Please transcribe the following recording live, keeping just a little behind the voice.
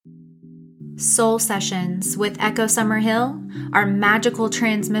Soul Sessions with Echo Summerhill are magical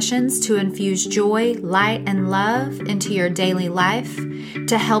transmissions to infuse joy, light, and love into your daily life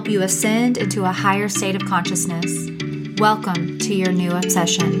to help you ascend into a higher state of consciousness. Welcome to your new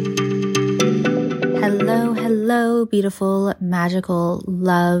obsession. Hello, beautiful, magical,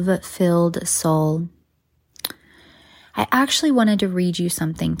 love-filled soul. I actually wanted to read you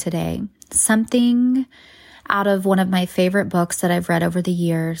something today. Something out of one of my favorite books that I've read over the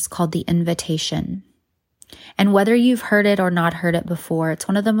years called The Invitation. And whether you've heard it or not heard it before, it's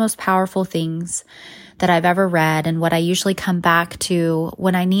one of the most powerful things that I've ever read and what I usually come back to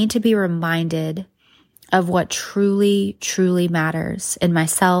when I need to be reminded of what truly, truly matters in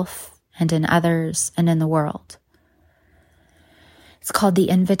myself and in others and in the world. It's called The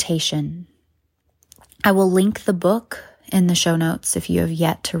Invitation. I will link the book in the show notes if you have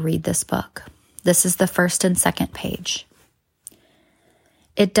yet to read this book. This is the first and second page.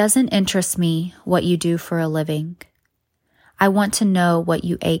 It doesn't interest me what you do for a living. I want to know what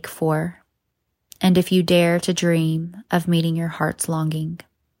you ache for, and if you dare to dream of meeting your heart's longing.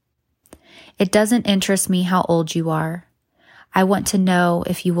 It doesn't interest me how old you are. I want to know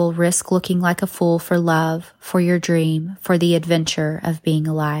if you will risk looking like a fool for love, for your dream, for the adventure of being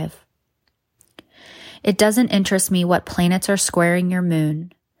alive. It doesn't interest me what planets are squaring your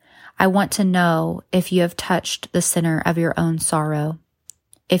moon. I want to know if you have touched the center of your own sorrow,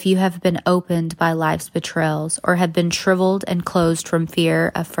 if you have been opened by life's betrayals or have been shriveled and closed from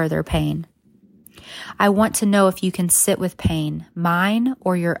fear of further pain. I want to know if you can sit with pain, mine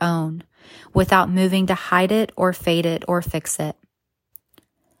or your own, without moving to hide it or fade it or fix it.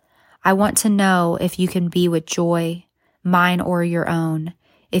 I want to know if you can be with joy, mine or your own,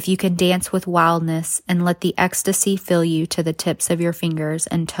 if you can dance with wildness and let the ecstasy fill you to the tips of your fingers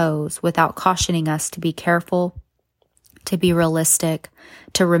and toes without cautioning us to be careful, to be realistic,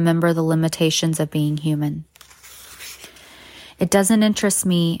 to remember the limitations of being human. It doesn't interest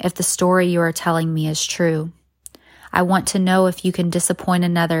me if the story you are telling me is true. I want to know if you can disappoint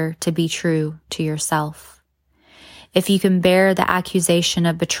another to be true to yourself. If you can bear the accusation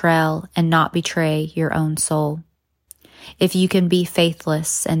of betrayal and not betray your own soul. If you can be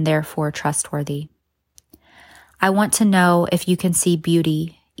faithless and therefore trustworthy. I want to know if you can see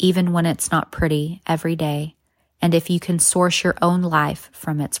beauty even when it's not pretty every day, and if you can source your own life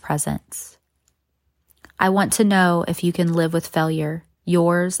from its presence. I want to know if you can live with failure,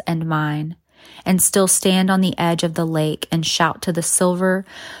 yours and mine, and still stand on the edge of the lake and shout to the silver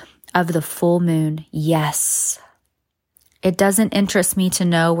of the full moon, yes. It doesn't interest me to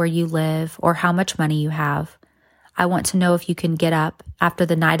know where you live or how much money you have. I want to know if you can get up after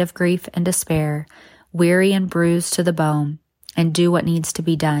the night of grief and despair, weary and bruised to the bone, and do what needs to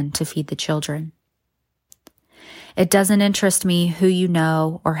be done to feed the children. It doesn't interest me who you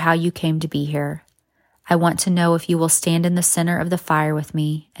know or how you came to be here. I want to know if you will stand in the center of the fire with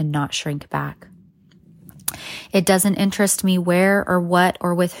me and not shrink back. It doesn't interest me where or what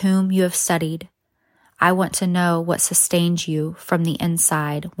or with whom you have studied. I want to know what sustains you from the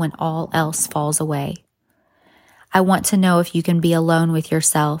inside when all else falls away. I want to know if you can be alone with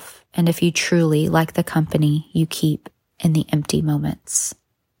yourself and if you truly like the company you keep in the empty moments.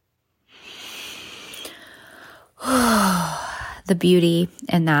 The beauty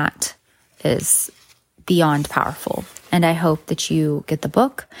in that is beyond powerful. And I hope that you get the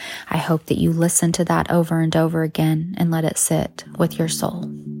book. I hope that you listen to that over and over again and let it sit with your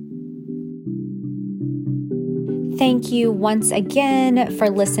soul. Thank you once again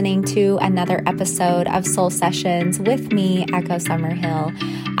for listening to another episode of Soul Sessions with me, Echo Summerhill.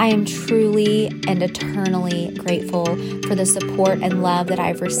 I am truly and eternally grateful for the support and love that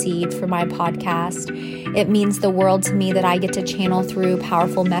I've received for my podcast. It means the world to me that I get to channel through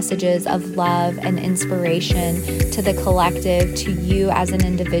powerful messages of love and inspiration to the collective, to you as an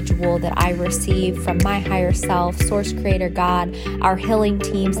individual that I receive from my higher self, Source Creator God, our healing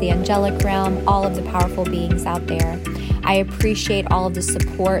teams, the angelic realm, all of the powerful beings out there. I appreciate all of the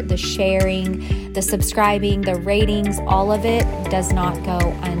support, the sharing, the subscribing, the ratings. All of it does not go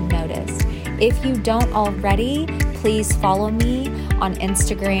unnoticed. If you don't already, please follow me on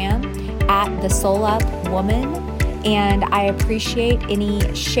Instagram at The Soul Up Woman. And I appreciate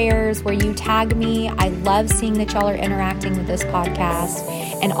any shares where you tag me. I love seeing that y'all are interacting with this podcast.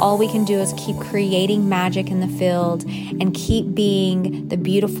 And all we can do is keep creating magic in the field and keep being the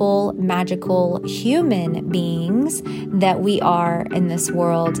beautiful, magical human beings that we are in this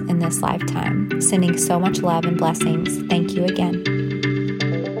world, in this lifetime. Sending so much love and blessings. Thank you again.